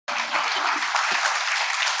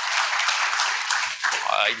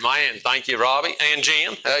Amen. Thank you, Robbie and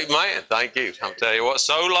Jim. Amen. Thank you. I'll tell you what,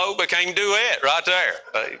 solo became duet right there.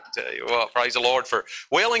 I tell you what, praise the Lord for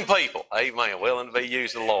willing people. Amen. Willing to be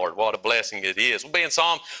used of the Lord. What a blessing it is. We'll be in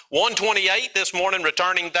Psalm 128 this morning,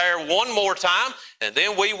 returning there one more time, and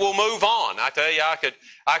then we will move on. I tell you,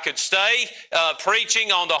 I could stay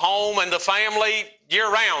preaching on the home and the family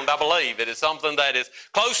year-round. I believe it is something that is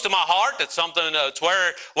close to my heart. It's something it's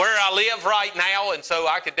where I live right now, and so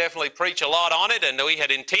I could definitely preach a lot on it. And we had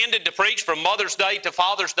intended to preach from Mother's Day to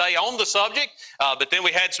Father's Day on the subject, but then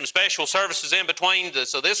we had some special services in between.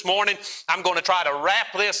 So this morning I'm going to try to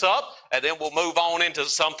wrap this up, and then we'll move on into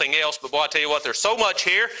something else. But boy, I tell you what, there's so much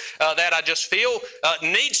here that I just feel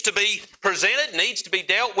needs to be presented, needs to be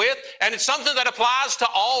dealt with, and it's something that applies to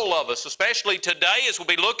all of us, especially today as we'll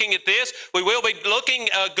be looking at this. We will be looking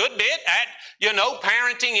a good bit at,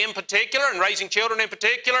 parenting in particular and raising children in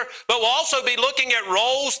particular, but we'll also be looking at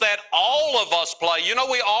roles that all of us play.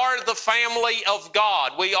 We are the family of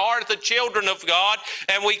God. We are the children of God,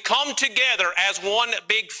 and we come together as one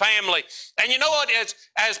big family. And you know what?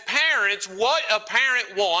 As parents, what a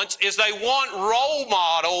parent wants is they want role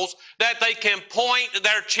models that they can point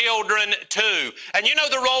their children to. And you know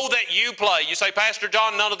the role that you play. You say, Pastor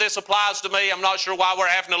John, none of this applies to me. I'm not sure why we're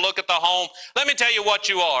having to look at the home. Let me tell you what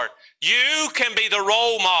you are. You can be the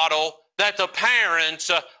role model that the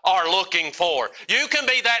parents are looking for. You can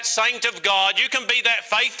be that saint of God. You can be that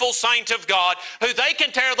faithful saint of God who they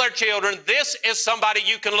can tell their children, this is somebody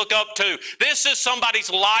you can look up to. This is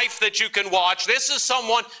somebody's life that you can watch. This is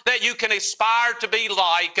someone that you can aspire to be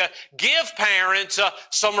like. Give parents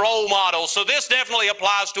some role models. So this definitely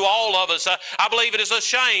applies to all of us. I believe it is a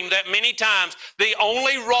shame that many times the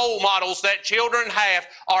only role models that children have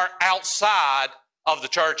are outside of the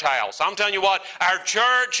church house. I'm telling you what, our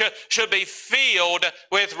church should be filled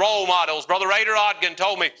with role models. Brother Rader Ogden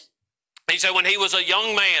told me, he said when he was a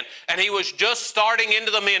young man and he was just starting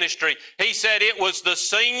into the ministry, he said it was the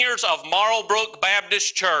seniors of Marlbrook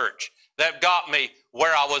Baptist Church that got me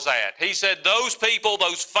where I was at. He said those people,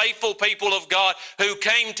 those faithful people of God who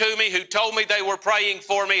came to me, who told me they were praying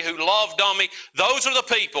for me, who loved on me, those are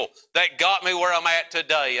the people that got me where I'm at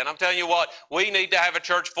today. And I'm telling you what, we need to have a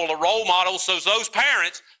church full of role models so those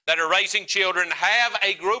parents that are raising children have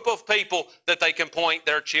a group of people that they can point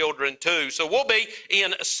their children to. So we'll be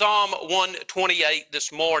in Psalm 128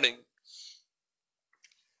 this morning.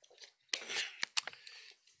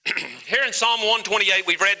 Here in Psalm 128,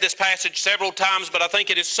 we've read this passage several times, but I think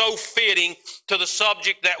it is so fitting to the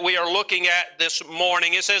subject that we are looking at this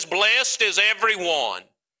morning. It says, blessed is everyone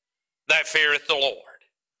that feareth the Lord,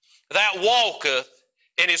 that walketh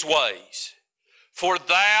in his ways. For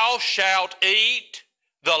thou shalt eat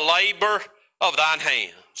the labor of thine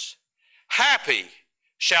hands. Happy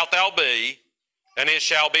shalt thou be, and it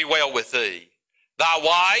shall be well with thee. Thy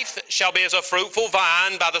wife shall be as a fruitful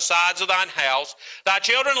vine by the sides of thine house, thy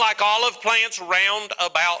children like olive plants round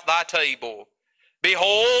about thy table.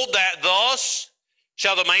 Behold, that thus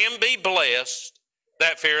shall the man be blessed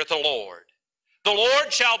that feareth the Lord. The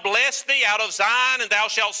Lord shall bless thee out of Zion, and thou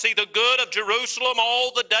shalt see the good of Jerusalem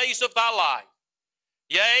all the days of thy life.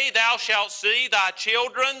 Yea, thou shalt see thy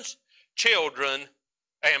children's children,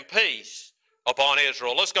 and peace upon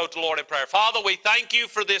Israel. Let's go to the Lord in prayer. Father, we thank you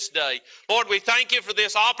for this day. Lord, we thank you for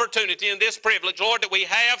this opportunity and this privilege, Lord, that we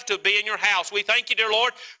have to be in your house. We thank you, dear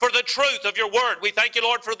Lord, for the truth of your word. We thank you,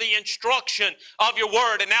 Lord, for the instruction of your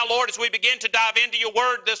word. And now, Lord, as we begin to dive into your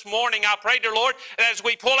word this morning, I pray, dear Lord, as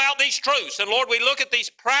we pull out these truths, and Lord, we look at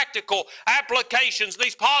these practical applications,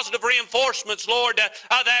 these positive reinforcements, Lord,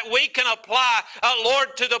 that we can apply,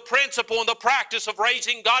 Lord, to the principle and the practice of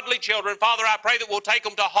raising godly children. Father, I pray that we'll take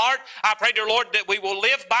them to heart. I pray, dear Lord, that we will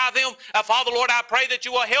live by them. Father, Lord, I pray that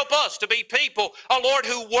you will help us to be people, Lord,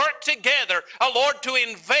 who work together, Lord, to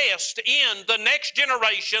invest in the next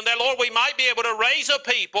generation, that, Lord, we might be able to raise a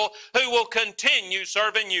people who will continue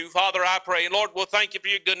serving you. Father, I pray. And Lord, we'll thank you for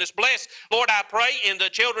your goodness. Bless, Lord, I pray in the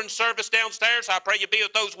children's service downstairs. I pray you be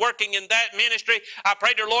with those working in that ministry. I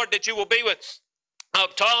pray, dear Lord, that you will be with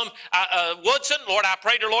Tom Woodson. Lord, I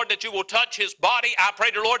pray, dear Lord, that you will touch his body. I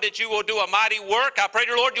pray, dear Lord, that you will do a mighty work. I pray,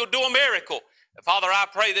 dear Lord, you'll do a miracle. Father, I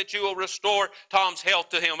pray that you will restore Tom's health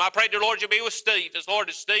to him. I pray, dear Lord, you'll be with Steve. As Lord,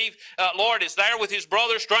 as Steve, Lord, is there with his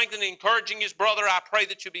brother, strengthening, encouraging his brother, I pray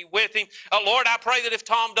that you be with him. Lord, I pray that if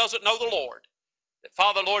Tom doesn't know the Lord, that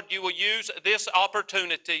Father, Lord, you will use this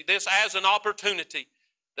opportunity, this as an opportunity,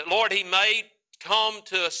 that Lord, he may come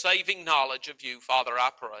to a saving knowledge of you. Father,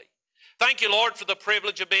 I pray. Thank you, Lord, for the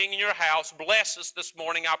privilege of being in your house. Bless us this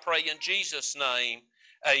morning, I pray in Jesus' name.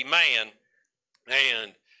 Amen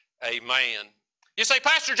and amen. You say,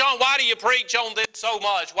 Pastor John, why do you preach on this so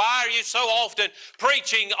much? Why are you so often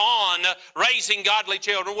preaching on raising godly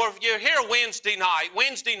children? Well, if you're here Wednesday night,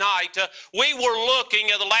 we were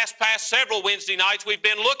looking at the past several Wednesday nights, we've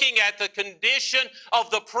been looking at the condition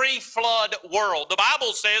of the pre-flood world. The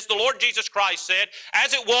Bible says, the Lord Jesus Christ said,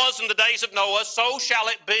 as it was in the days of Noah, so shall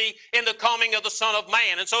it be in the coming of the Son of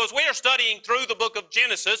Man. And so as we are studying through the book of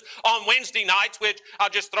Genesis on Wednesday nights, which I'll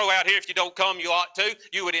just throw out here, if you don't come, you ought to.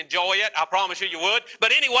 You would enjoy it. I promise you would.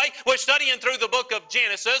 But anyway, we're studying through the book of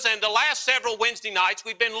Genesis, and the last several Wednesday nights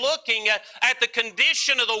we've been looking at the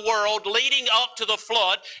condition of the world leading up to the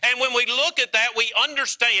flood. And when we look at that, we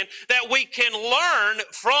understand that we can learn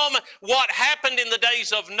from what happened in the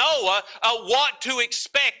days of Noah what to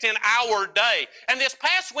expect in our day. And this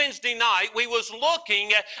past Wednesday night we was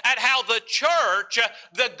looking at how the church,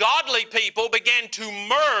 the godly people, began to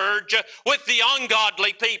merge with the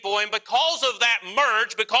ungodly people. And because of that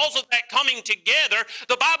merge, because of that coming together,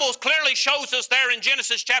 the Bible clearly shows us there in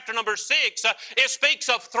Genesis chapter number 6, it speaks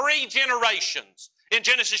of 3 generations. In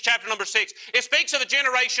Genesis chapter number 6, it speaks of a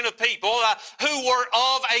generation of people who were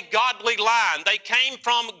of a godly line. They came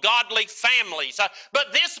from godly families.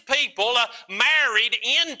 But this people married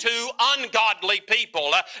into ungodly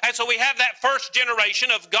people. And so we have that first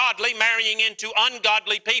generation of godly marrying into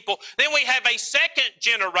ungodly people. Then we have a second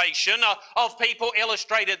generation of people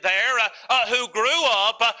illustrated there who grew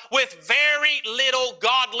up with very little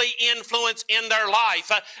godly influence in their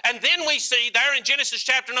life. And then we see there in Genesis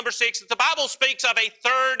chapter number 6 that the Bible speaks of a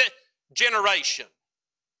third generation.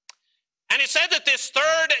 And it said that this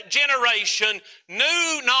third generation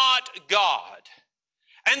knew not God.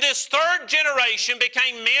 And this third generation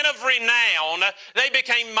became men of renown. They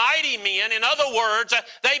became mighty men. In other words,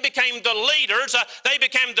 they became the leaders. They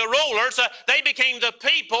became the rulers. They became the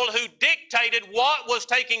people who dictated what was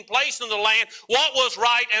taking place in the land, what was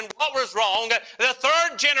right and what was wrong. The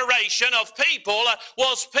third generation of people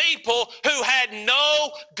was people who had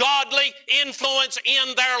no godly influence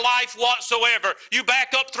in their life whatsoever. You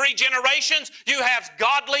back up 3 generations, you have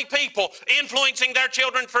godly people influencing their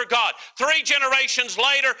children for God. 3 generations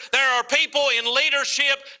later, there are people in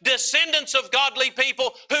leadership, descendants of godly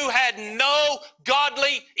people who had no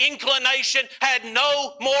godly inclination, had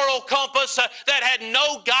no moral compass, that had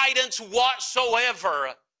no guidance whatsoever.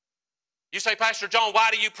 You say, Pastor John, why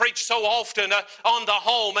do you preach so often on the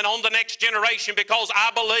home and on the next generation? Because I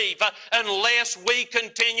believe unless we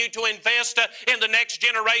continue to invest in the next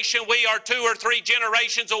generation, we are 2 or 3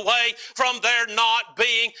 generations away from there not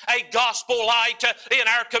being a gospel light in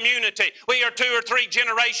our community. We are 2 or 3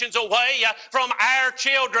 generations away from our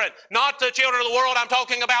children, not the children of the world. I'm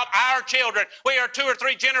talking about our children. We are 2 or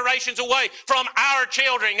 3 generations away from our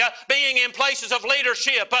children being in places of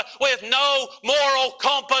leadership with no moral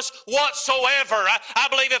compass whatsoever. I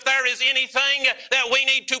believe if there is anything that we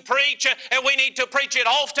need to preach, and we need to preach it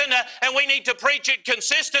often, and we need to preach it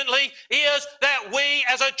consistently, is that we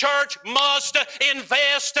as a church must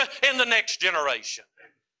invest in the next generation.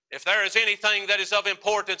 If there is anything that is of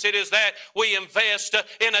importance, it is that we invest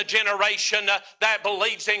in a generation that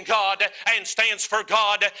believes in God and stands for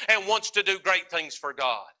God and wants to do great things for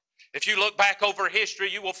God. If you look back over history,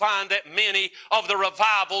 you will find that many of the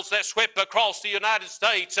revivals that swept across the United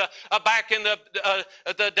States back in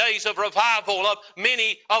the days of revival,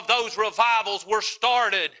 many of those revivals were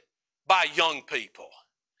started by young people.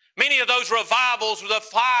 Many of those revivals, the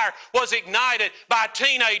fire was ignited by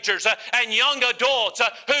teenagers and young adults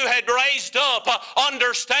who had raised up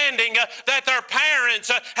understanding that their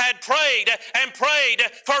parents had prayed and prayed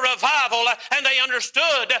for revival, and they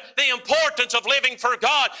understood the importance of living for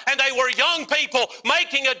God, and they were young people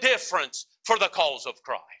making a difference for the cause of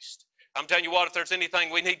Christ. I'm telling you what, if there's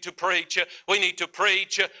anything we need to preach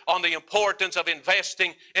on the importance of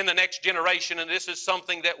investing in the next generation, and this is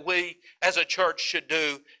something that we as a church should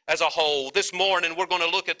do as a whole. This morning we're going to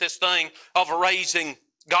look at this thing of raising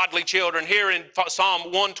godly children. Here in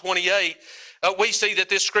Psalm 128, we see that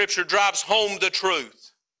this scripture drives home the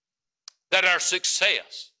truth that our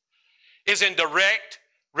success is in direct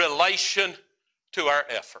relation to our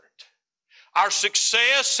effort. Our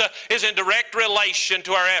success is in direct relation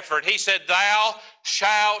to our effort. He said, "Thou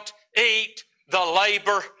shalt eat the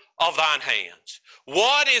labor of thine hands."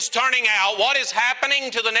 What is turning out, what is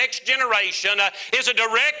happening to the next generation is a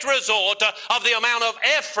direct result of the amount of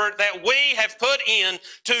effort that we have put in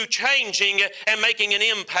to changing and making an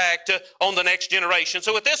impact on the next generation.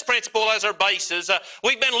 So with this principle as our basis,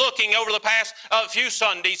 we've been looking over the past few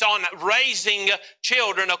Sundays on raising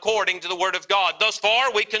children according to the Word of God. Thus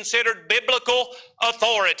far, we considered biblical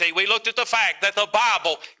authority. We looked at the fact that the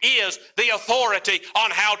Bible is the authority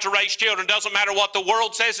on how to raise children. Doesn't matter what the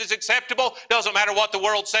world says is acceptable. Doesn't matter matter what the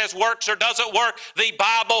world says works or doesn't work, the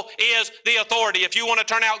Bible is the authority. If you want to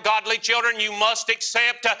turn out godly children, you must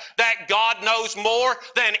accept that God knows more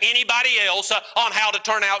than anybody else on how to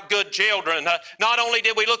turn out good children. Not only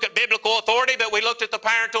did we look at biblical authority, but we looked at the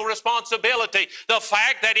parental responsibility. The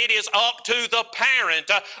fact that it is up to the parent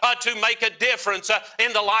to make a difference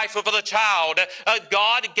in the life of the child.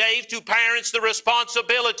 God gave to parents the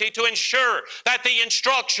responsibility to ensure that the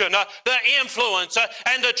instruction, the influence,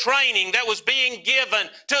 and the training that was being given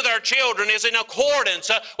to their children is in accordance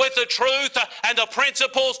with the truth and the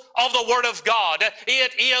principles of the Word of God.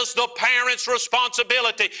 It is the parent's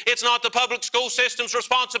responsibility. It's not the public school system's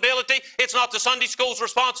responsibility. It's not the Sunday school's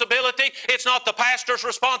responsibility. It's not the pastor's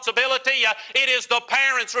responsibility. It is the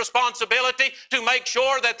parent's responsibility to make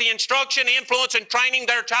sure that the instruction, influence, and training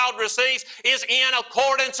their child receives is in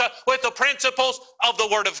accordance with the principles of the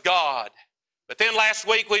Word of God. But then last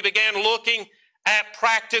week we began looking at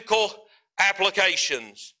practical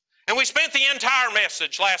applications. And we spent the entire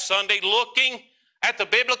message last Sunday looking at the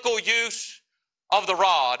biblical use of the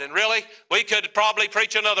rod. And really, we could probably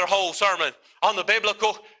preach another whole sermon on the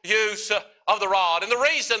biblical use of the rod. And the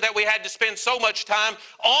reason that we had to spend so much time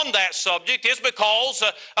on that subject is because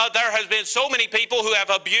there has been so many people who have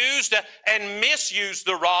abused and misused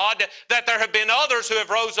the rod that there have been others who have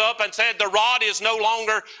rose up and said the rod is no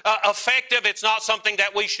longer effective. It's not something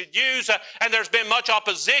that we should use. And there's been much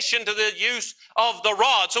opposition to the use of the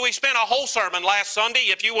rod. So we spent a whole sermon last Sunday.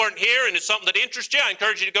 If you weren't here and it's something that interests you, I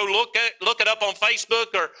encourage you to go look it up on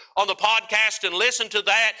Facebook or on the podcast and listen to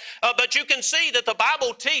that. But you can see that the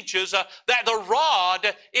Bible teaches that the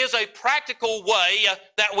rod is a practical way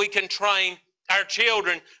that we can train our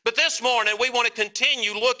children. But this morning we want to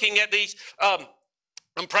continue looking at these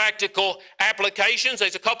practical applications.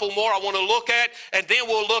 There's a couple more I want to look at, and then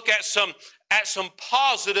we'll look at some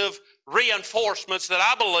positive reinforcements that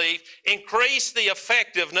I believe increase the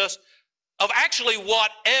effectiveness of actually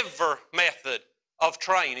whatever method of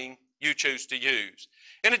training you choose to use.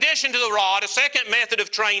 In addition to the rod, a second method of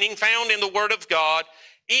training found in the Word of God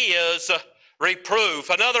is reproof.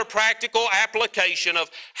 Another practical application of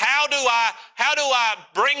how do I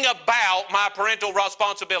bring about my parental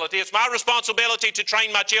responsibility? It's my responsibility to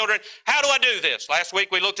train my children. How do I do this? Last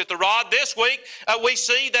week we looked at the rod. This week we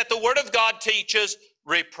see that the Word of God teaches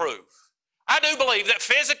reproof. I do believe that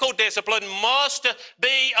physical discipline must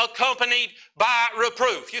be accompanied by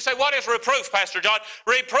reproof. You say, what is reproof, Pastor John?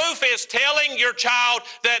 Reproof is telling your child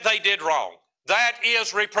that they did wrong. That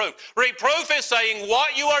is reproof. Reproof is saying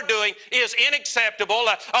what you are doing is unacceptable.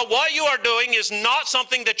 What you are doing is not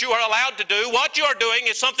something that you are allowed to do. What you are doing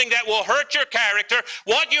is something that will hurt your character.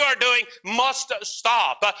 What you are doing must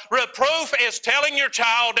stop. Reproof is telling your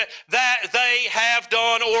child that they have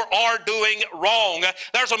done or are doing wrong.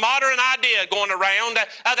 There's a modern idea going around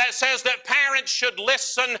that says that parents should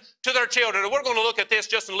listen to their children. And we're going to look at this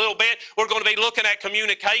just in a little bit. We're going to be looking at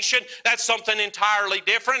communication. That's something entirely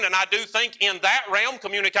different, and I do think in that realm,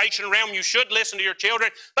 communication realm, you should listen to your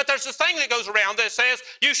children. But there's this thing that goes around that says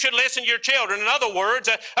you should listen to your children. In other words,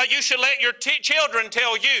 you should let your children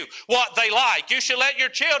tell you what they like. You should let your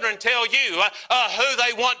children tell you who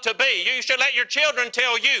they want to be. You should let your children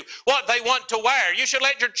tell you what they want to wear. You should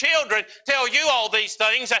let your children tell you all these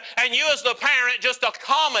things, and you as the parent just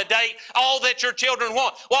accommodate all that your children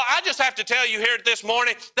want. Well, I just have to tell you here this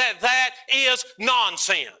morning that that is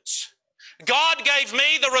nonsense. God gave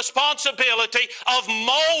me the responsibility of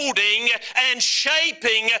molding and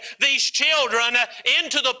shaping these children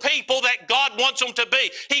into the people that God wants them to be.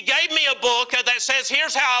 He gave me a book that says,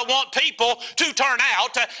 here's how I want people to turn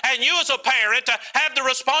out. And you as a parent have the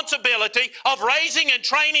responsibility of raising and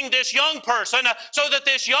training this young person so that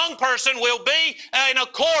this young person will be in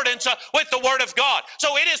accordance with the Word of God.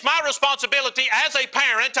 So it is my responsibility as a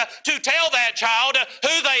parent to tell that child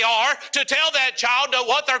who they are, to tell that child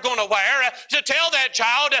what they're going to wear, to tell that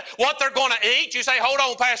child what they're going to eat. You say, hold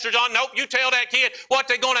on, Pastor John. Nope, you tell that kid what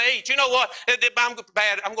they're going to eat. You know what? I'm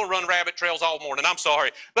bad. I'm going to run rabbit trails all morning. I'm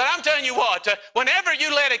sorry. But I'm telling you what, whenever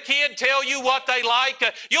you let a kid tell you what they like,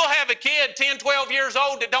 you'll have a kid 10, 12 years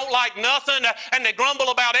old that don't like nothing, and they grumble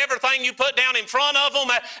about everything you put down in front of them,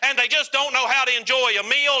 and they just don't know how to enjoy a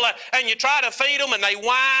meal, and you try to feed them, and they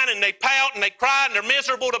whine, and they pout, and they cry, and they're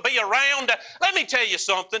miserable to be around. Let me tell you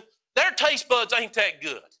something. Their taste buds ain't that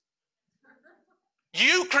good.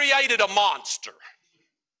 You created a monster.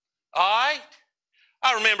 All right?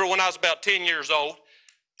 I remember when I was about 10 years old,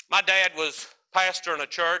 my dad was pastor in a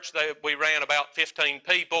church. We ran about 15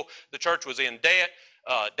 people. The church was in debt.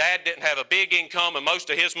 Dad didn't have a big income, and most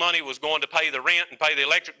of his money was going to pay the rent and pay the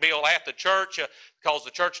electric bill at the church because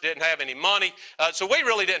the church didn't have any money. So we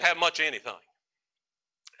really didn't have much of anything.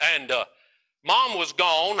 And Mom was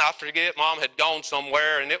gone. I forget, Mom had gone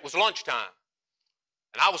somewhere, and it was lunchtime.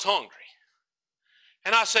 And I was hungry.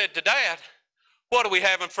 And I said to Dad, what are we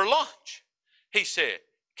having for lunch? He said,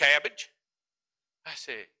 cabbage. I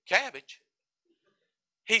said, cabbage?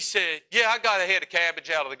 He said, yeah, I got a head of cabbage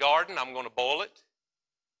out of the garden. I'm going to boil it.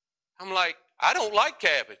 I'm like, I don't like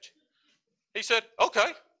cabbage. He said,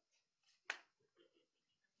 okay.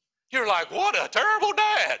 You're like, what a terrible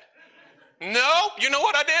dad. No, you know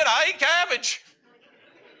what I did? I ate cabbage.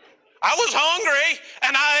 I was hungry,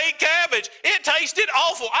 and I ate cabbage. It tasted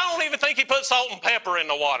awful. I don't even think he put salt and pepper in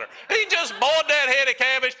the water. He just boiled that head of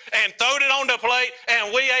cabbage and throwed it on the plate, and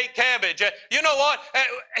we ate cabbage. You know what?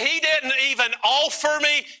 He didn't even offer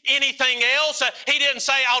me anything else. He didn't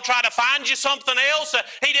say, I'll try to find you something else.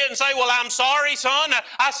 He didn't say, well, I'm sorry, son.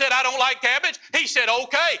 I said, I don't like cabbage. He said,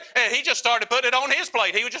 okay. And he just started putting it on his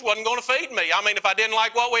plate. He just wasn't going to feed me. I mean, if I didn't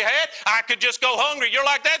like what we had, I could just go hungry. You're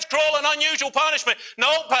like, that's cruel and unusual punishment.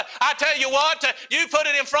 Nope. I tell you what, you put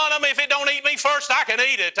it in front of me, if it don't eat me first, I can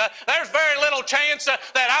eat it. There's very little chance that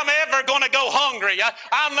I'm ever going to go hungry.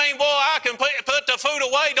 I mean, boy, I can put the food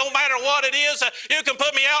away, don't matter what it is. You can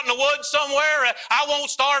put me out in the woods somewhere. I won't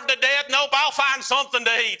starve to death. Nope, I'll find something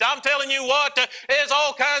to eat. I'm telling you what, there's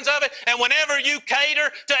all kinds of it. And whenever you cater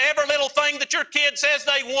to every little thing that your kid says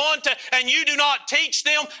they want, and you do not teach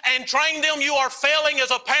them and train them, you are failing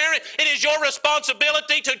as a parent. It is your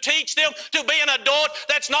responsibility to teach them to be an adult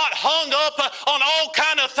that's not hung up on all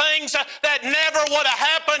kind of things that never would have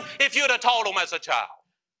happened if you'd have taught them as a child.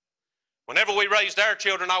 Whenever we raised our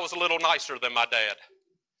children, I was a little nicer than my dad.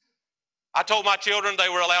 I told my children they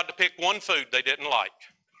were allowed to pick one food they didn't like.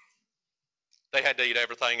 They had to eat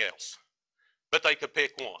everything else, but they could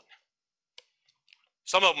pick one.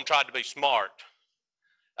 Some of them tried to be smart.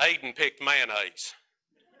 Aiden picked mayonnaise.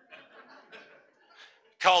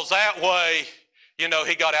 Because that way, you know,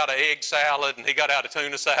 he got out of egg salad and he got out of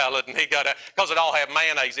tuna salad and he got out, because it all had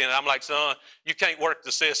mayonnaise in it. I'm like, son, you can't work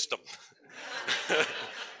the system.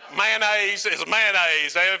 Mayonnaise is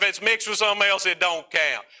mayonnaise. If it's mixed with something else, it don't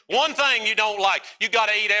count. One thing you don't like, you got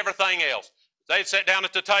to eat everything else. They'd sit down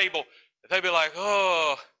at the table. They'd be like,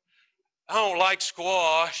 oh, I don't like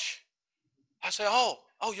squash. I say, oh,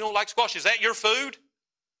 you don't like squash. Is that your food?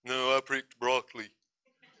 No, I picked broccoli.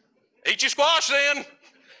 Eat your squash then.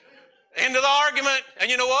 End of the argument.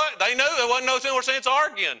 And you know what? They knew there wasn't no more sense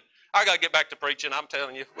arguing. I got to get back to preaching. I'm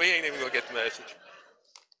telling you, we ain't even going to get the message.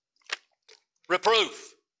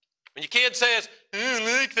 Reproof. When your kid says, I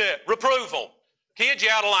don't like that, reprove them. Kids, you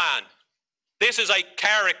out of line. This is a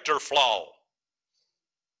character flaw.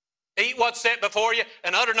 Eat what's set before you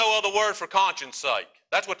and utter no other word for conscience sake.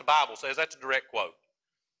 That's what the Bible says. That's a direct quote.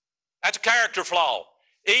 That's a character flaw.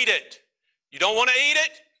 Eat it. You don't want to eat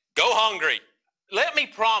it? Go hungry. Let me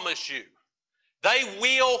promise you, they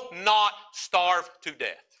will not starve to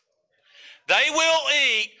death. They will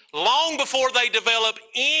eat long before they develop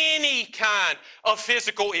any kind of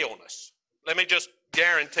physical illness. Let me just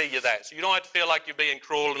guarantee you that. So you don't have to feel like you're being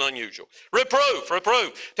cruel and unusual. Reproof.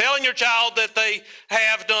 Telling your child that they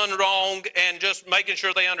have done wrong and just making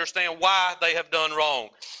sure they understand why they have done wrong.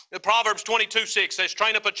 Proverbs 22:6 says,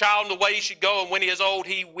 train up a child in the way he should go, and when he is old,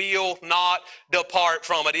 he will not depart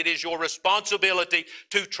from it. It is your responsibility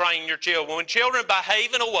to train your children. When children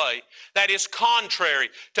behave in a way that is contrary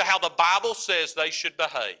to how the Bible says they should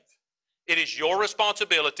behave, it is your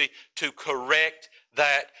responsibility to correct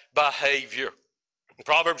that behavior.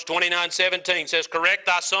 Proverbs 29:17 says, correct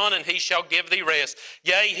thy son, and he shall give thee rest.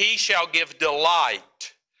 Yea, he shall give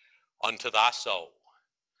delight unto thy soul.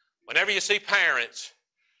 Whenever you see parents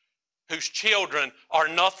whose children are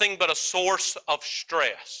nothing but a source of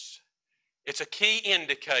stress, it's a key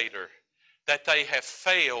indicator that they have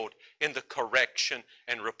failed in the correction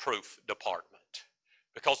and reproof department.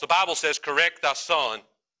 Because the Bible says, correct thy son,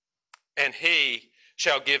 and he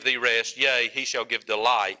shall give thee rest. Yea, he shall give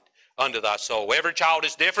delight unto thy soul. Every child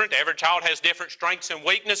is different. Every child has different strengths and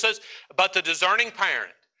weaknesses, but the discerning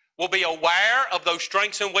parent will be aware of those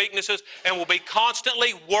strengths and weaknesses and will be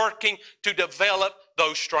constantly working to develop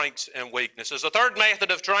those strengths and weaknesses. The third method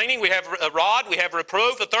of training, we have a rod, we have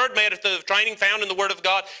reproof. The third method of training found in the Word of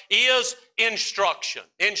God is instruction.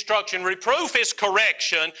 Instruction. Reproof is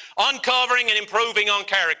correction, uncovering and improving on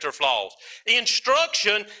character flaws.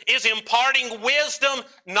 Instruction is imparting wisdom,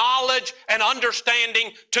 knowledge, and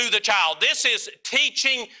understanding to the child. This is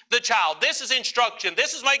teaching the child. This is instruction.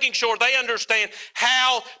 This is making sure they understand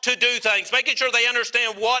how to do things, making sure they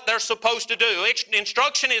understand what they're supposed to do.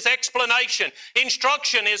 Instruction is explanation. Instruction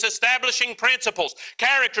Instruction is establishing principles,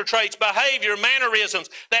 character traits, behavior,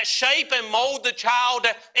 mannerisms that shape and mold the child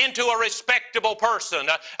into a respectable person.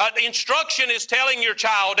 Instruction is telling your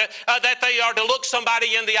child that they are to look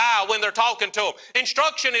somebody in the eye when they're talking to them.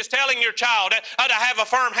 Instruction is telling your child to have a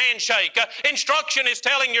firm handshake. Instruction is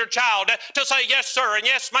telling your child to say yes sir and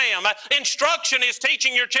yes ma'am. Instruction is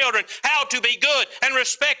teaching your children how to be good and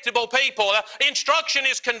respectable people. Instruction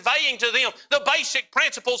is conveying to them the basic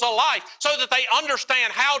principles of life so that they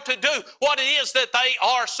understand how to do what it is that they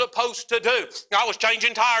are supposed to do. I was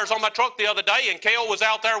changing tires on my truck the other day, and Kel was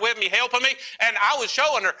out there with me helping me, and I was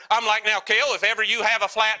showing her. I'm like, now Kel, if ever you have a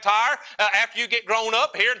flat tire after you get grown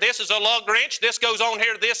up, here, this is a lug wrench. This goes on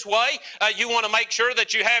here this way. You want to make sure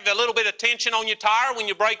that you have a little bit of tension on your tire when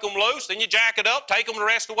you break them loose. Then you jack it up, take them the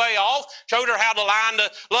rest of the way off. Showed her how to line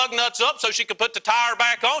the lug nuts up so she could put the tire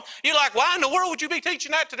back on. You're like, why in the world would you be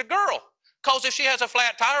teaching that to the girl? Because if she has a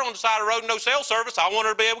flat tire on the side of the road and no cell service, I want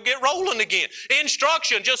her to be able to get rolling again.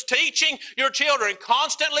 Instruction, just teaching your children,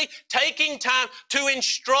 constantly taking time to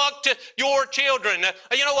instruct your children.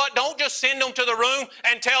 You know what? Don't just send them to the room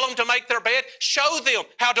and tell them to make their bed. Show them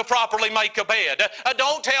how to properly make a bed.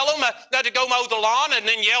 Don't tell them to go mow the lawn and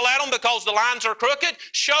then yell at them because the lines are crooked.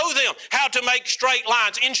 Show them how to make straight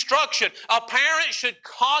lines. Instruction. A parent should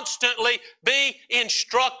constantly be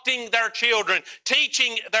instructing their children,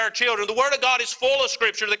 teaching their children. The Word of God is full of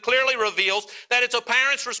Scripture that clearly reveals that it's a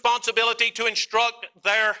parent's responsibility to instruct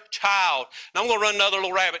their child. Now I'm going to run another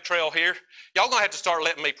little rabbit trail here. Y'all going to have to start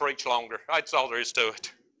letting me preach longer. That's all there is to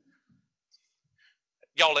it.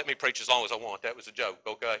 Y'all let me preach as long as I want. That was a joke,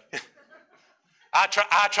 okay? I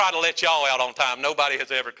try to let y'all out on time. Nobody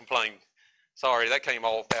has ever complained. Sorry, that came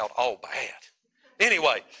out all bad.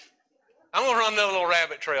 Anyway, I'm going to run another little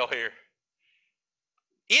rabbit trail here.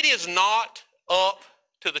 It is not up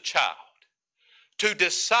to the child to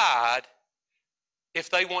decide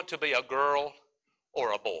if they want to be a girl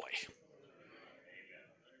or a boy.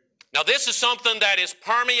 Now, this is something that is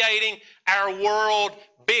permeating our world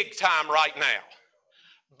big time right now.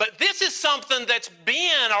 But this is something that's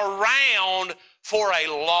been around for a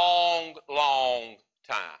long, long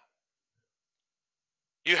time.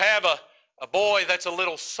 You have a boy that's a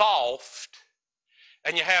little soft,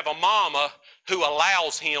 and you have a mama who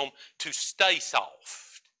allows him to stay soft.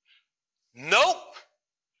 Nope.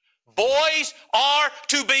 Boys are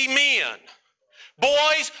to be men.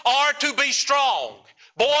 Boys are to be strong.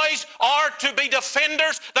 Boys are to be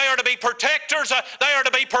defenders. They are to be protectors. They are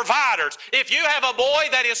to be providers. If you have a boy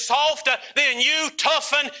that is soft, then you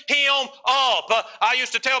toughen him up. I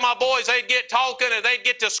used to tell my boys, they'd get talking and they'd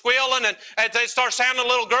get to squealing and they'd start sounding a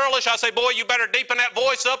little girlish. I say, boy, you better deepen that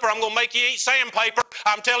voice up or I'm going to make you eat sandpaper.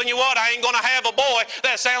 I'm telling you what, I ain't going to have a boy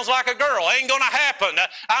that sounds like a girl. It ain't going to happen.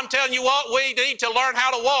 I'm telling you what, we need to learn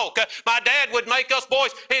how to walk. My dad would make us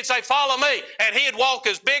boys, he'd say, follow me. And he'd walk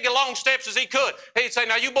as big and long steps as he could. He'd say,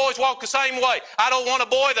 now you boys walk the same way. I don't want a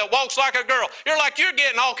boy that walks like a girl. You're like, you're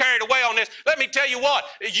getting all carried away on this. Let me tell you what,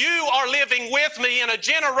 you are living with me in a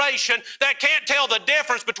generation that can't tell the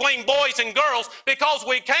difference between boys and girls because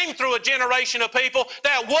we came through a generation of people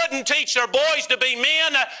that wouldn't teach their boys to be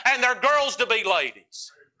men and their girls to be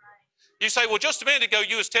ladies. You say, well, just a minute ago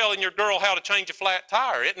you was telling your girl how to change a flat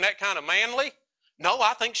tire. Isn't that kind of manly? No,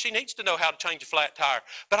 I think she needs to know how to change a flat tire.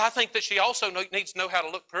 But I think that she also needs to know how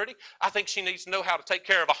to look pretty. I think she needs to know how to take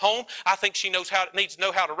care of a home. I think she needs to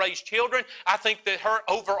know how to raise children. I think that her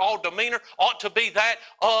overall demeanor ought to be that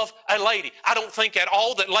of a lady. I don't think at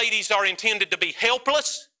all that ladies are intended to be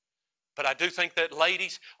helpless. But I do think that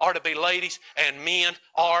ladies are to be ladies and men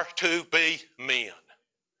are to be men.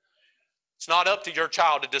 It's not up to your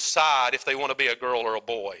child to decide if they want to be a girl or a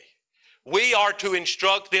boy. We are to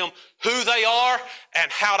instruct them who they are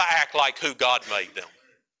and how to act like who God made them.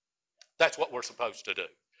 That's what we're supposed to do.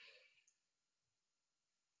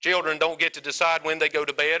 Children don't get to decide when they go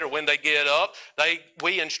to bed or when they get up.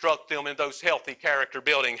 We instruct them in those healthy character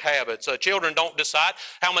building habits. Children don't decide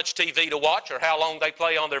how much TV to watch or how long they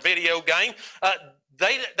play on their video game.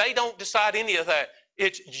 They don't decide any of that.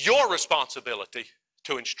 It's your responsibility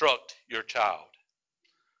to instruct your child.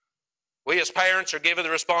 We as parents are given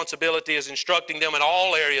the responsibility of instructing them in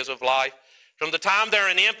all areas of life, from the time they're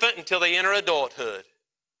an infant until they enter adulthood.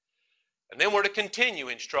 And then we're to continue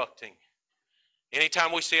instructing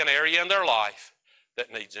anytime we see an area in their life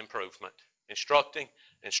that needs improvement. Instructing,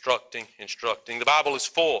 instructing, instructing. The Bible is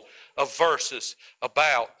full of verses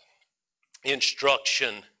about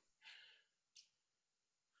instruction.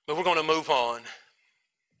 But we're going to move on.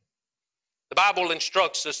 The Bible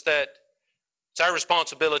instructs us that it's our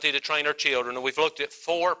responsibility to train our children, and we've looked at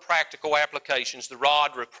 4 practical applications: the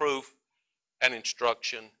rod, reproof, and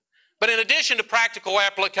instruction. But in addition to practical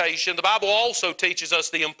application, the Bible also teaches us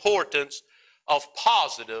the importance of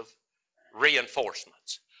positive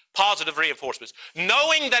reinforcements. Positive reinforcements.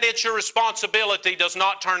 Knowing that it's your responsibility does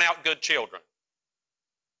not turn out good children.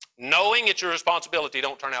 Knowing it's your responsibility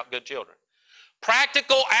don't turn out good children.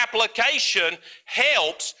 Practical application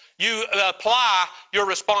helps you apply your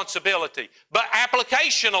responsibility. But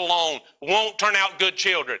application alone won't turn out good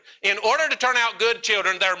children. In order to turn out good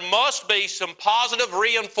children, there must be some positive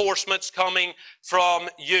reinforcements coming from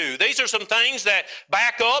you. These are some things that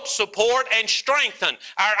back up, support, and strengthen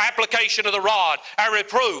our application of the rod, our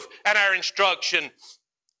reproof, and our instruction.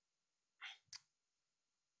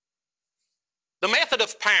 The method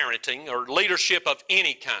of parenting or leadership of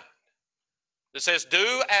any kind that says,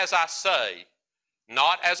 do as I say,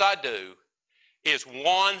 not as I do, is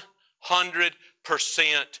 100%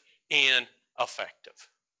 ineffective.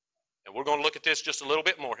 And we're going to look at this just a little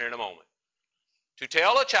bit more here in a moment. To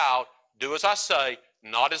tell a child, do as I say,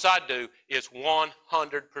 not as I do, is 100%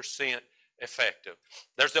 effective.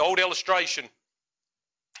 There's the old illustration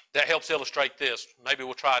that helps illustrate this. Maybe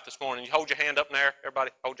we'll try it this morning. You hold your hand up there.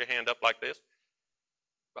 Everybody hold your hand up like this.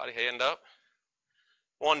 Everybody hand up.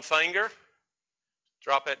 One finger.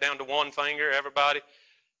 Drop that down to one finger, everybody.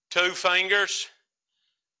 2 fingers.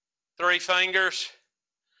 3 fingers.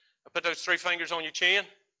 I put those 3 fingers on your chin.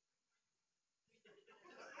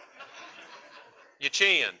 Your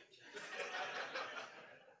chin.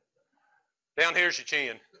 Down here's your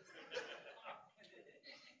chin.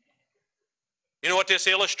 You know what this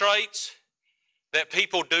illustrates? That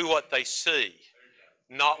people do what they see,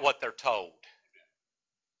 not what they're told.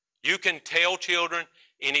 You can tell children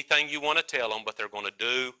anything you want to tell them, but they're going to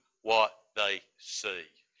do what they see.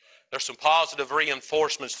 There's some positive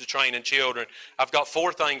reinforcements to training children. I've got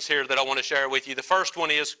 4 things here that I want to share with you. The first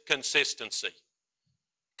one is consistency.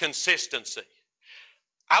 Consistency.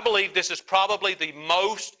 I believe this is probably the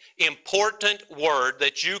most important word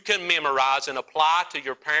that you can memorize and apply to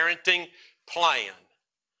your parenting plan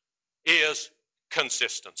is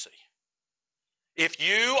consistency. If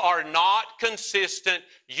you are not consistent,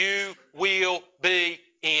 you will be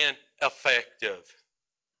ineffective.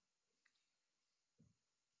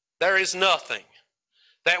 There is nothing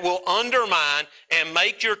that will undermine and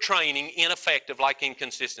make your training ineffective like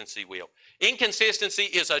inconsistency will. Inconsistency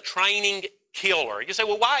is a training killer. You say,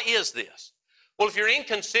 well, why is this? Well, if you're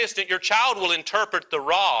inconsistent, your child will interpret the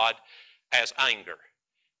rod as anger.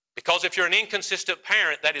 Because if you're an inconsistent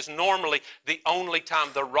parent, that is normally the only time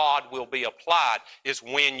the rod will be applied is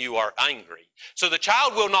when you are angry. So the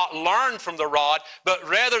child will not learn from the rod, but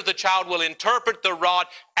rather the child will interpret the rod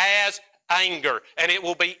as anger, and it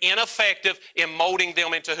will be ineffective in molding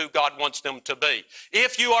them into who God wants them to be.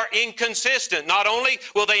 If you are inconsistent, not only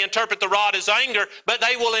will they interpret the rod as anger, but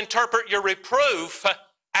they will interpret your reproof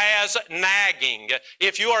as nagging.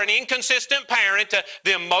 If you are an inconsistent parent,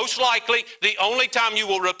 then most likely the only time you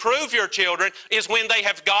will reprove your children is when they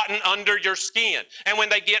have gotten under your skin. And when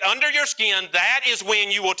they get under your skin, that is when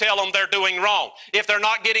you will tell them they're doing wrong. If they're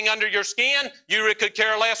not getting under your skin, you could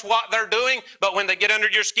care less what they're doing, but when they get under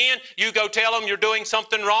your skin, you go tell them you're doing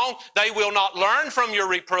something wrong. They will not learn from your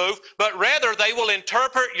reproof, but rather they will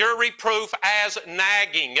interpret your reproof as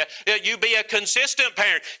nagging. You be a consistent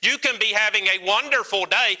parent. You can be having a wonderful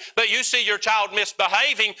day, but you see your child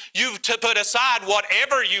misbehaving, you put aside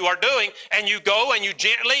whatever you are doing, and you go and you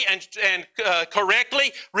gently and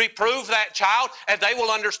correctly reprove that child, and they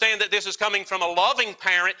will understand that this is coming from a loving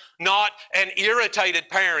parent, not an irritated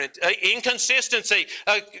parent. Inconsistency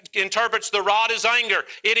interprets the rod as anger.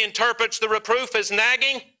 It interprets the reproof as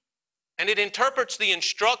nagging, and it interprets the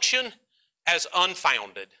instruction as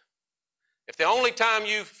unfounded. If the only time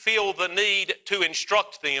you feel the need to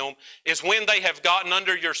instruct them is when they have gotten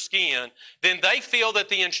under your skin, then they feel that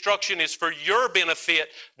the instruction is for your benefit,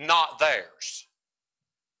 not theirs.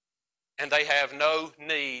 And they have no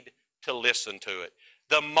need to listen to it.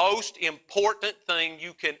 The most important thing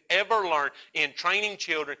you can ever learn in training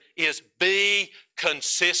children is be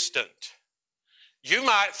consistent. You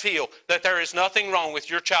might feel that there is nothing wrong with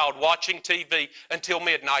your child watching TV until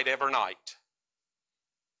midnight every night.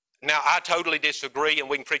 Now, I totally disagree, and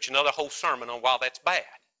we can preach another whole sermon on why that's bad.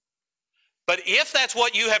 But if that's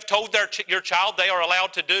what you have told your child they are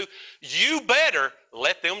allowed to do, you better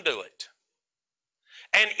let them do it.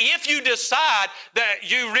 And if you decide that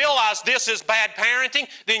you realize this is bad parenting,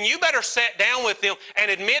 then you better sit down with them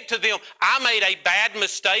and admit to them, I made a bad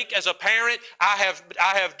mistake as a parent. I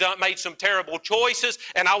have made some terrible choices,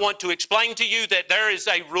 and I want to explain to you that there is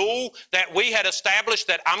a rule that we had established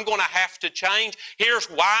that I'm going to have to change. Here's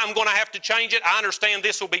why I'm going to have to change it. I understand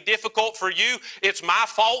this will be difficult for you. It's my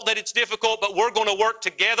fault that it's difficult, but we're going to work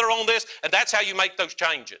together on this, and that's how you make those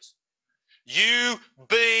changes. You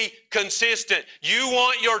be consistent. You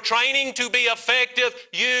want your training to be effective,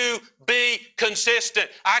 you be consistent.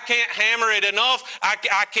 I can't hammer it enough.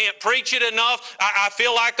 I can't preach it enough. I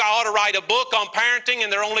feel like I ought to write a book on parenting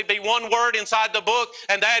and there only be one word inside the book,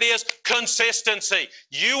 and that is consistency.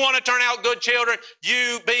 You want to turn out good children,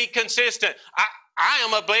 you be consistent. I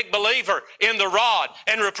am a big believer in the rod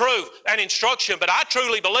and reproof and instruction, but I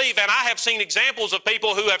truly believe, and I have seen examples of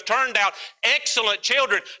people who have turned out excellent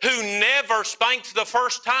children who never spanked the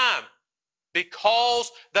first time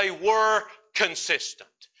because they were consistent.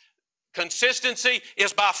 Consistency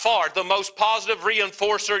is by far the most positive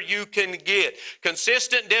reinforcer you can get.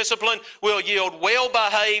 Consistent discipline will yield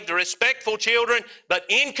well-behaved, respectful children, but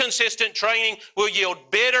inconsistent training will yield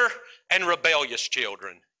bitter and rebellious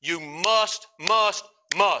children. You must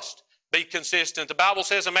be consistent. The Bible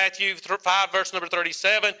says in Matthew 5, verse number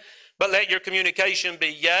 37, but let your communication be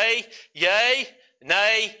yea, yea,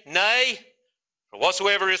 nay, nay. For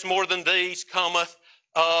whatsoever is more than these cometh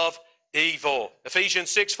of evil. Ephesians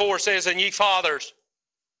 6:4 says, and ye fathers,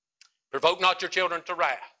 provoke not your children to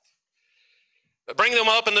wrath, but bring them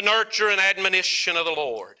up in the nurture and admonition of the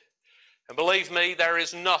Lord. And believe me, there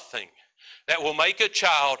is nothing that will make a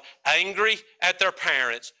child angry at their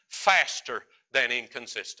parents faster than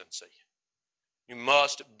inconsistency. You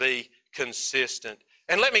must be consistent.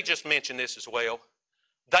 And let me just mention this as well.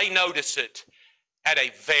 They notice it at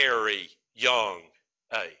a very young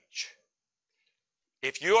age.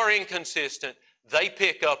 If you are inconsistent, they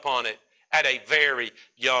pick up on it at a very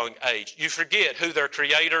young age. You forget who their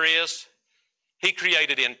creator is. He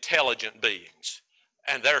created intelligent beings,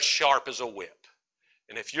 and they're sharp as a whip.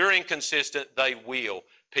 And if you're inconsistent, they will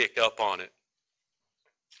pick up on it.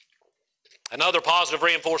 Another positive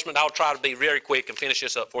reinforcement, I'll try to be very quick and finish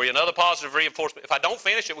this up for you. Another positive reinforcement, if I don't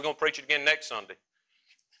finish it, we're going to preach it again next Sunday.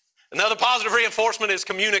 Another positive reinforcement is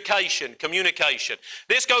communication. Communication.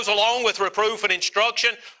 This goes along with reproof and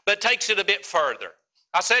instruction, but takes it a bit further.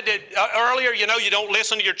 I said that earlier, you don't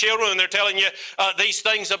listen to your children when they're telling you these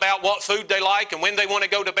things about what food they like and when they want to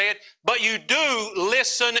go to bed, but you do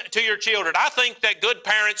listen to your children. I think that good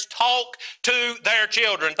parents talk to their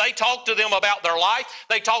children. They talk to them about their life.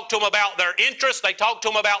 They talk to them about their interests. They talk to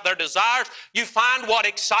them about their desires. You find what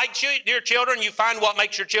excites you, your children. You find what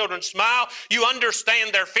makes your children smile. You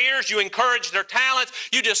understand their fears. You encourage their talents.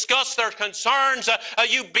 You discuss their concerns.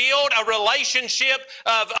 You build a relationship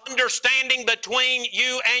of understanding between you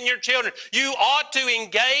and your children. You ought to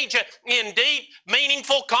engage in deep,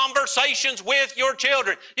 meaningful conversations with your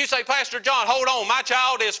children. You say, Pastor John, hold on, my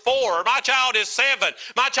child is 4, or my child is 7,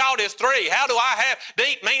 my child is 3. How do I have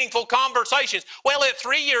deep, meaningful conversations? Well, at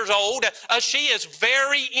 3 years old, she is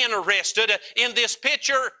very interested in this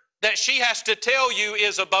picture that she has to tell you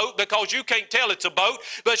is a boat, because you can't tell it's a boat,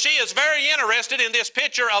 but she is very interested in this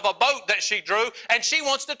picture of a boat that she drew, and she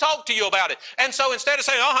wants to talk to you about it. And so instead of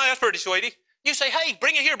saying, oh, that's pretty, sweetie, you say, hey,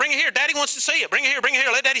 bring it here, Daddy wants to see it. Bring it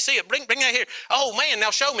here, let Daddy see it. Bring it here. Oh, man,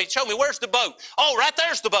 now show me, where's the boat? Oh, right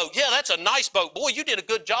there's the boat. Yeah, that's a nice boat. Boy, you did a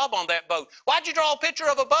good job on that boat. Why'd you draw a picture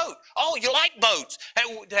of a boat? Oh, you like boats.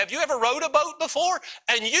 Have you ever rowed a boat before?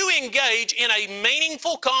 And you engage in a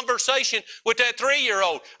meaningful conversation with that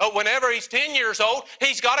 3-year-old. Whenever he's 10 years old,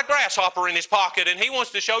 he's got a grasshopper in his pocket, and he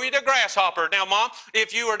wants to show you the grasshopper. Now, Mom,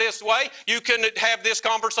 if you were this way, you can have this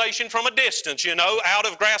conversation from a distance, out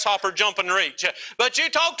of grasshopper jumping reach. But you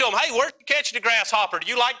talk to them, hey, where'd you catch the grasshopper? Do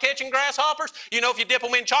you like catching grasshoppers? If you dip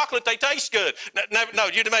them in chocolate, they taste good. No,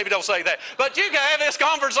 you maybe don't say that. But you can have this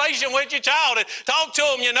conversation with your child and talk to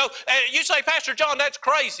them, And you say, Pastor John, that's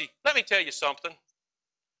crazy. Let me tell you something.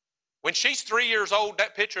 When she's 3 years old,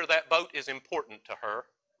 that picture of that boat is important to her.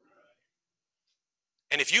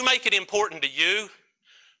 And if you make it important to you,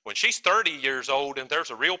 when she's 30 years old and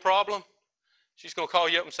there's a real problem, she's going to call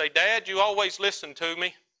you up and say, Dad, you always listen to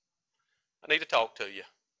me. I need to talk to you.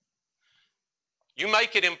 You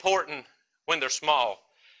make it important when they're small,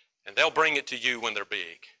 and they'll bring it to you when they're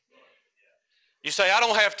big. You say, I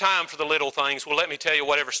don't have time for the little things. Well, let me tell you,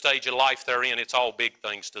 whatever stage of life they're in, it's all big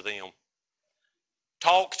things to them.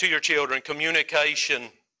 Talk to your children. Communication.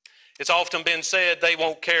 It's often been said they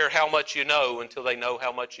won't care how much you know until they know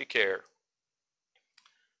how much you care.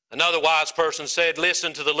 Another wise person said,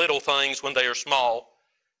 listen to the little things when they are small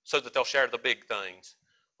so that they'll share the big things.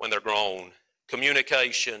 when they're grown.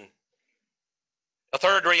 Communication. A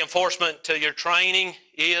third reinforcement to your training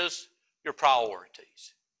is your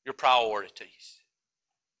priorities. Your priorities.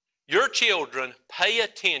 Your children pay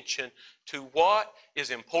attention to what is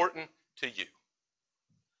important to you.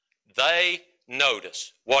 They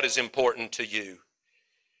notice what is important to you.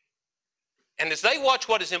 And as they watch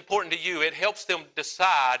what is important to you, it helps them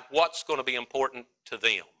decide what's going to be important to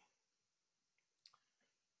them.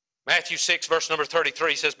 Matthew 6, verse number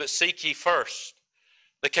 33 says, "But seek ye first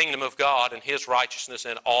the kingdom of God and his righteousness,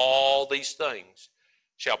 and all these things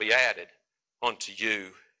shall be added unto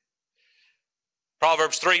you."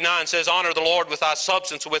 Proverbs 3:9 says, "Honor the Lord with thy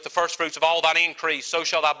substance and with the first fruits of all thine increase. So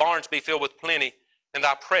shall thy barns be filled with plenty, and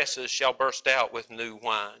thy presses shall burst out with new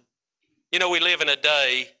wine." You know, we live in a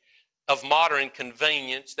day of modern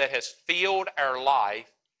convenience that has filled our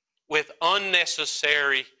life with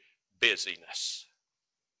unnecessary busyness.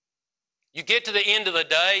 You get to the end of the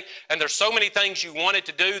day, and there's so many things you wanted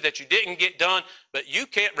to do that you didn't get done, but you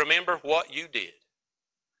can't remember what you did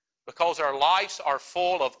because our lives are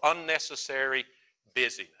full of unnecessary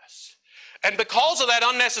busyness. And because of that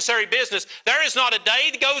unnecessary business, there is not a day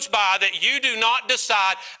that goes by that you do not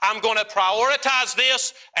decide, I'm going to prioritize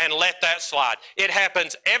this and let that slide. It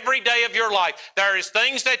happens every day of your life. There is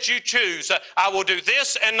things that you choose. I will do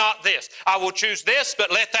this and not this. I will choose this, but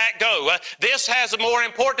let that go. This has more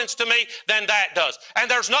importance to me than that does. And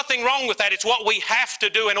there's nothing wrong with that. It's what we have to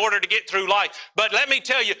do in order to get through life. But let me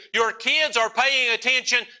tell you, your kids are paying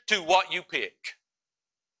attention to what you pick.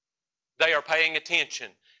 They are paying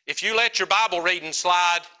attention. If you let your Bible reading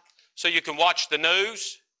slide so you can watch the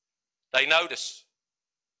news, they notice.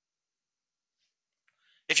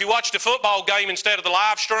 If you watch the football game instead of the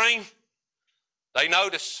live stream, they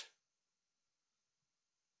notice.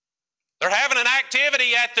 They're having an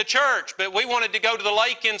activity at the church, but we wanted to go to the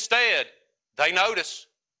lake instead. They notice.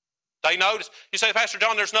 They notice. You say, Pastor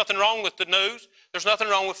John, there's nothing wrong with the news. There's nothing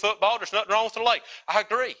wrong with football. There's nothing wrong with the lake. I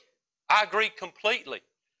agree. I agree completely.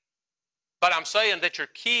 But I'm saying that your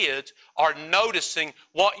kids are noticing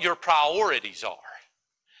what your priorities are.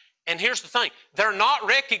 And here's the thing. They're not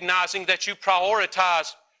recognizing that you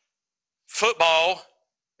prioritize football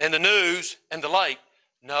and the news and the lake.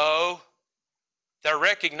 No, they're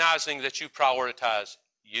recognizing that you prioritize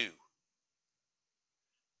you.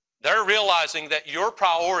 They're realizing that your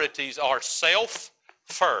priorities are self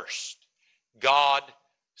first, God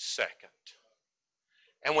second.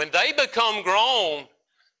 And when they become grown,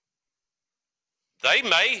 they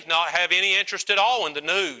may not have any interest at all in the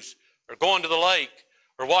news or going to the lake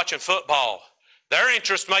or watching football. Their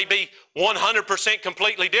interest may be 100%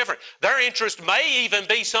 completely different. Their interest may even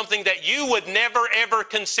be something that you would never ever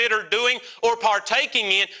consider doing or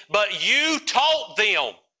partaking in, but you taught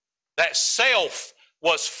them that self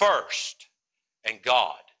was first and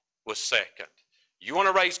God was second. You want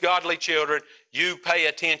to raise godly children, you pay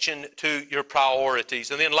attention to your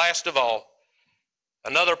priorities. And then last of all,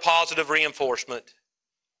 another positive reinforcement,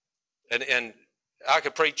 and I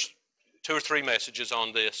could preach 2 or 3 messages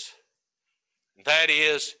on this, that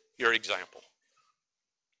is your example.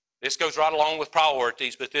 This goes right along with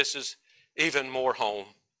priorities, but this is even more home.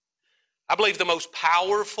 I believe the most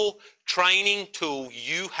powerful training tool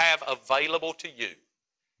you have available to you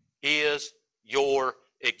is your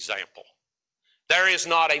example. There is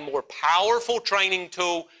not a more powerful training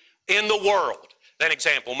tool in the world than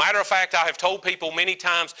example. Matter of fact, I have told people many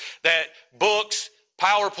times that books,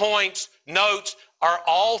 PowerPoints, notes are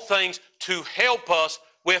all things to help us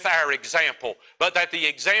with our example, but that the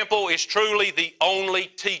example is truly the only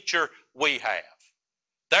teacher we have.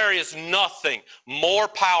 There is nothing more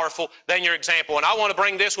powerful than your example. And I want to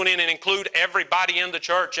bring this one in and include everybody in the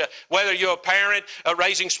church, whether you're a parent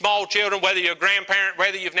raising small children, whether you're a grandparent,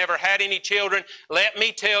 whether you've never had any children. Let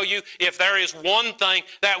me tell you, if there is one thing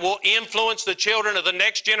that will influence the children of the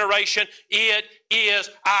next generation, it is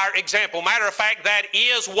our example. Matter of fact, that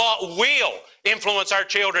is what will influence our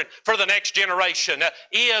children for the next generation,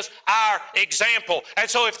 is our example. And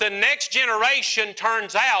so if the next generation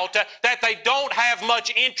turns out that they don't have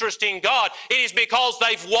much interest in God, it is because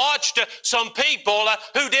they've watched some people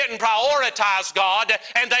who didn't prioritize God,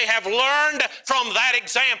 and they have learned from that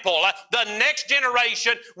example. The next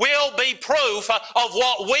generation will be proof of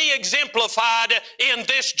what we exemplified in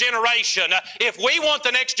this generation. If we want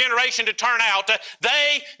the next generation to turn out,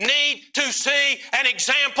 they need to see an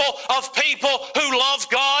example of people who love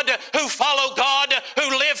God, who follow God,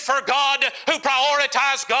 who live for God, who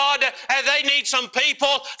prioritize God, and they need some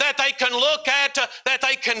people that they can look at, that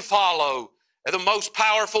they can follow. The most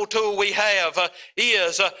powerful tool we have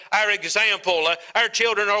is our example. Our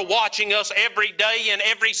children are watching us every day in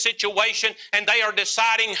every situation, and they are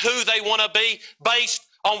deciding who they want to be based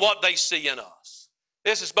on what they see in us.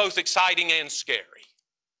 This is both exciting and scary,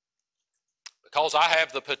 because I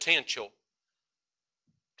have the potential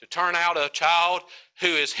to turn out a child who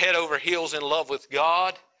is head over heels in love with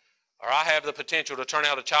God, or I have the potential to turn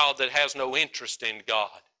out a child that has no interest in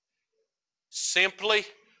God, simply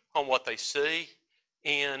on what they see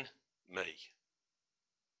in me.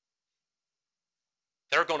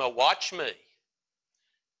 They're going to watch me,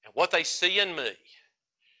 and what they see in me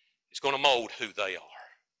is going to mold who they are.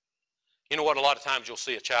 You know what? A lot of times you'll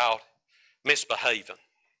see a child misbehaving.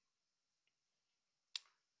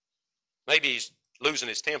 Maybe he's losing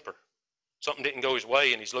his temper. Something didn't go his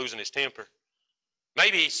way and he's losing his temper.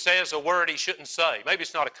 Maybe he says a word he shouldn't say. Maybe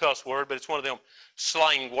it's not a cuss word, but it's one of them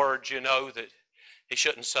slang words, that he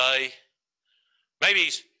shouldn't say. Maybe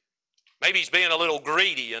he's being a little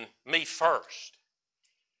greedy and me first.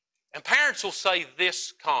 And parents will say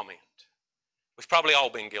this comment. We've probably all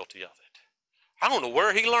been guilty of it. I don't know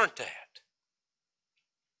where he learned that.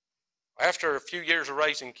 After a few years of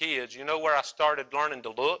raising kids, you know where I started learning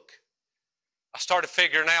to look? I started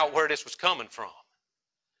figuring out where this was coming from.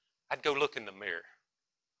 I'd go look in the mirror.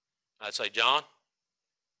 I'd say, John,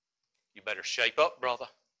 you better shape up, brother.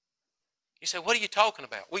 You say, what are you talking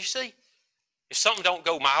about? Well, you see, if something don't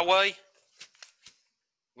go my way,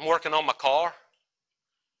 I'm working on my car,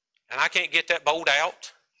 and I can't get that bolt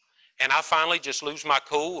out, and I finally just lose my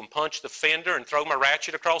cool and punch the fender and throw my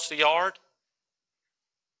ratchet across the yard.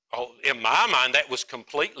 Oh, in my mind, that was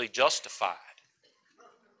completely justified.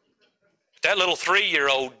 That little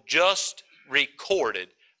 3-year-old just recorded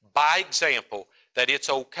by example that it's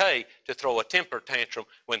okay to throw a temper tantrum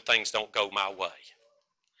when things don't go my way.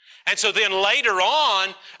 And so then later on,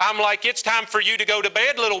 I'm like, it's time for you to go to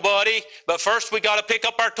bed, little buddy, but first we got to pick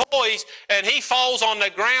up our toys. And he falls on the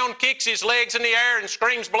ground, kicks his legs in the air, and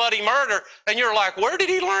screams bloody murder. And you're like, where did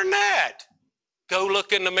he learn that? Go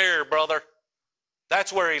look in the mirror, brother.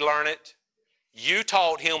 That's where he learned it. You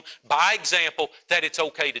taught him by example that it's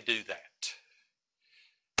okay to do that.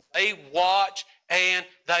 They watch and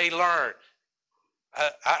they learn.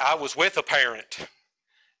 I was with a parent,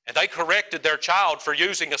 and they corrected their child for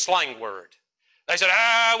using a slang word. They said,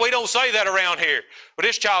 we don't say that around here. But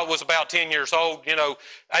this child was about 10 years old,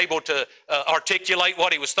 able to articulate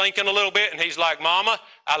what he was thinking a little bit. And he's like, Mama,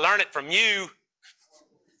 I learned it from you.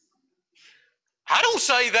 I don't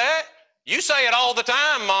say that. You say it all the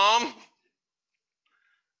time, Mom.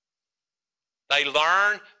 They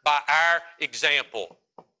learn by our example.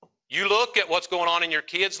 You look at what's going on in your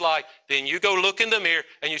kid's life, then you go look in the mirror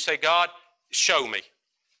and you say, God, show me.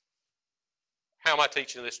 How am I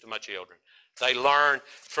teaching this to my children? They learn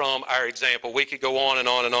from our example. We could go on and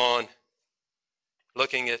on and on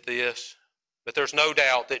looking at this, but there's no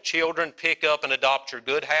doubt that children pick up and adopt your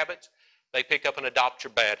good habits. They pick up and adopt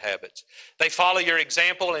your bad habits. They follow your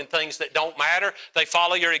example in things that don't matter. They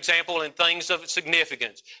follow your example in things of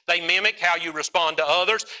significance. They mimic how you respond to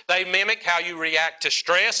others. They mimic how you react to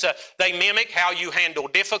stress. They mimic how you handle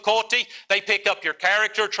difficulty. They pick up your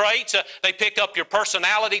character traits. They pick up your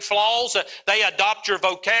personality flaws. They adopt your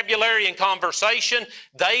vocabulary and conversation.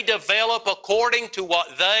 They develop according to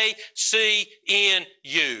what they see in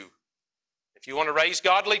you. If you want to raise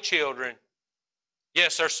godly children,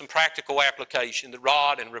 yes, there's some practical application, the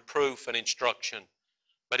rod and reproof and instruction,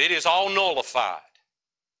 but it is all nullified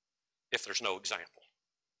if there's no example.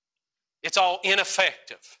 It's all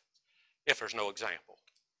ineffective if there's no example.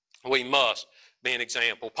 We must be an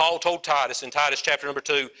example. Paul told Titus in Titus chapter number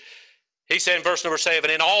 2, he said in verse number 7,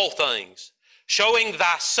 in all things, showing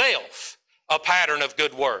thyself a pattern of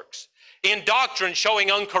good works. In doctrine, showing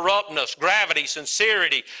uncorruptness, gravity,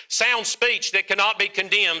 sincerity, sound speech that cannot be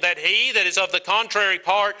condemned, that he that is of the contrary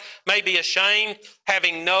part may be ashamed,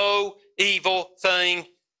 having no evil thing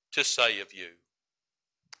to say of you.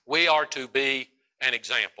 We are to be an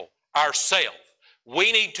example ourselves.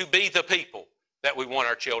 We need to be the people that we want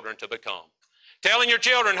our children to become. Telling your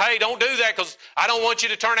children, hey, don't do that because I don't want you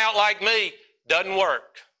to turn out like me, doesn't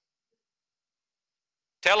work.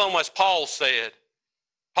 Tell them as Paul said.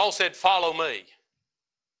 Paul said, follow me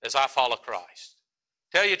as I follow Christ.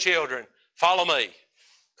 Tell your children, follow me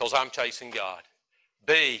because I'm chasing God.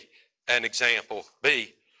 Be an example.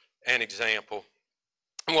 Be an example.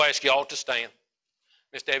 I'm going to ask you all to stand.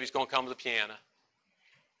 Miss Debbie's going to come to the piano.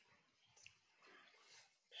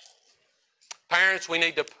 Parents, we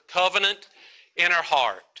need the covenant in our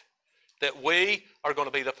heart that we are going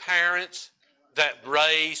to be the parents that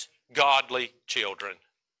raise godly children.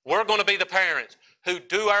 We're going to be the parents who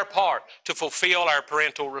do our part to fulfill our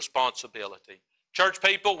parental responsibility. Church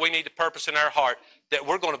people, we need to purpose in our heart that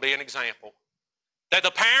we're going to be an example. That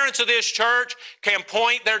the parents of this church can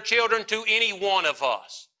point their children to any one of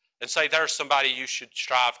us and say, there's somebody you should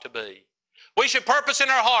strive to be. We should purpose in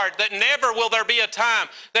our heart that never will there be a time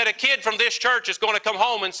that a kid from this church is going to come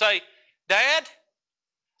home and say, Dad,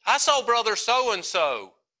 I saw brother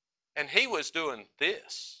so-and-so, and he was doing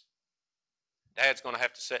this. Dad's going to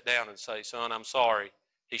have to sit down and say, son, I'm sorry,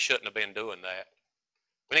 he shouldn't have been doing that.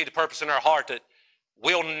 We need to purpose in our heart that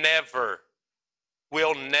we'll never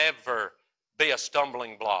be a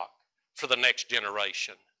stumbling block for the next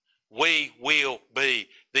generation. We will be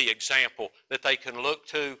the example that they can look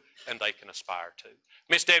to and they can aspire to.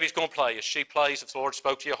 Miss Debbie's going to play. As she plays, if the Lord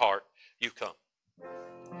spoke to your heart, you come.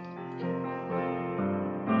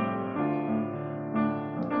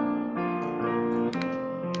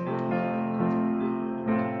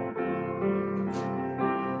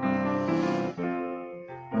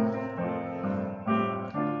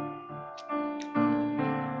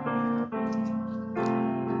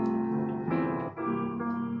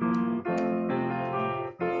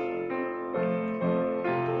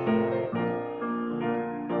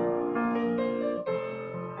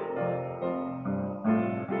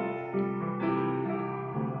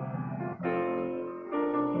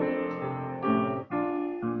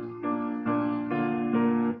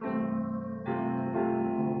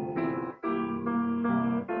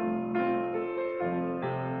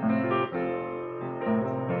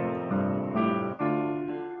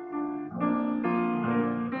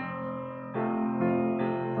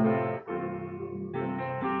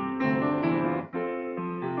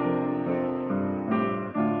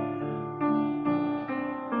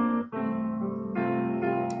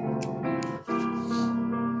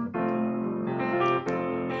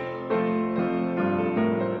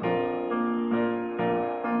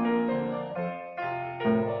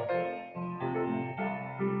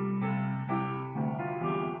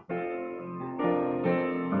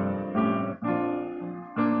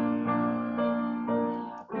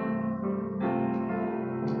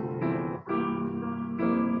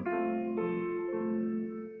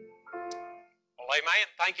 Amen.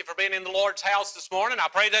 Thank you for being in the Lord's house this morning. I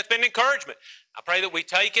pray that's been encouragement. I pray that we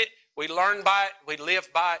take it, we learn by it, we live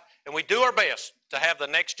by it, and we do our best to have the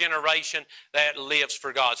next generation that lives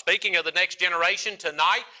for God. Speaking of the next generation,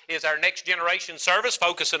 tonight is our next generation service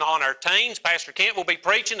focusing on our teens. Pastor Kent will be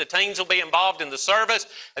preaching. The teens will be involved in the service.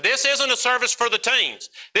 This isn't a service for the teens.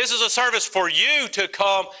 This is a service for you to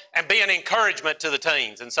come and be an encouragement to the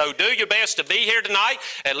teens. And so do your best to be here tonight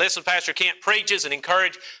and listen Pastor Kent preaches and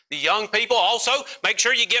encourage the young people. Also, make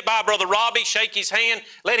sure you get by Brother Robbie, shake his hand,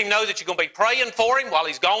 let him know that you're going to be praying for him while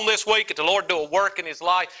he's gone this week, that the Lord do a work in his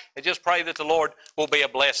life, and just pray that the Lord will be a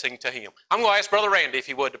blessing to him. I'm going to ask Brother Randy, if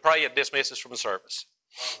he would, to pray and dismiss us from the service.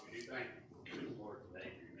 Father, we do thank you, Lord, today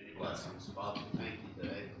for your many blessings. Father, we thank you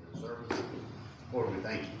today for the service. Lord, we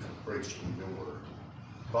thank you for preaching your word.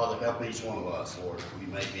 Father, help each one of us, Lord, that we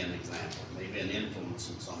may be an example, may be an influence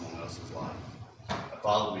in someone else's life.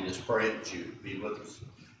 Father, we just pray that you be with us.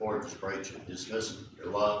 Lord, just pray that you dismiss your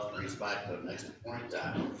love, bring us back to the next point in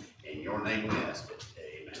time. In your name we ask it.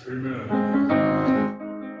 Amen. Amen.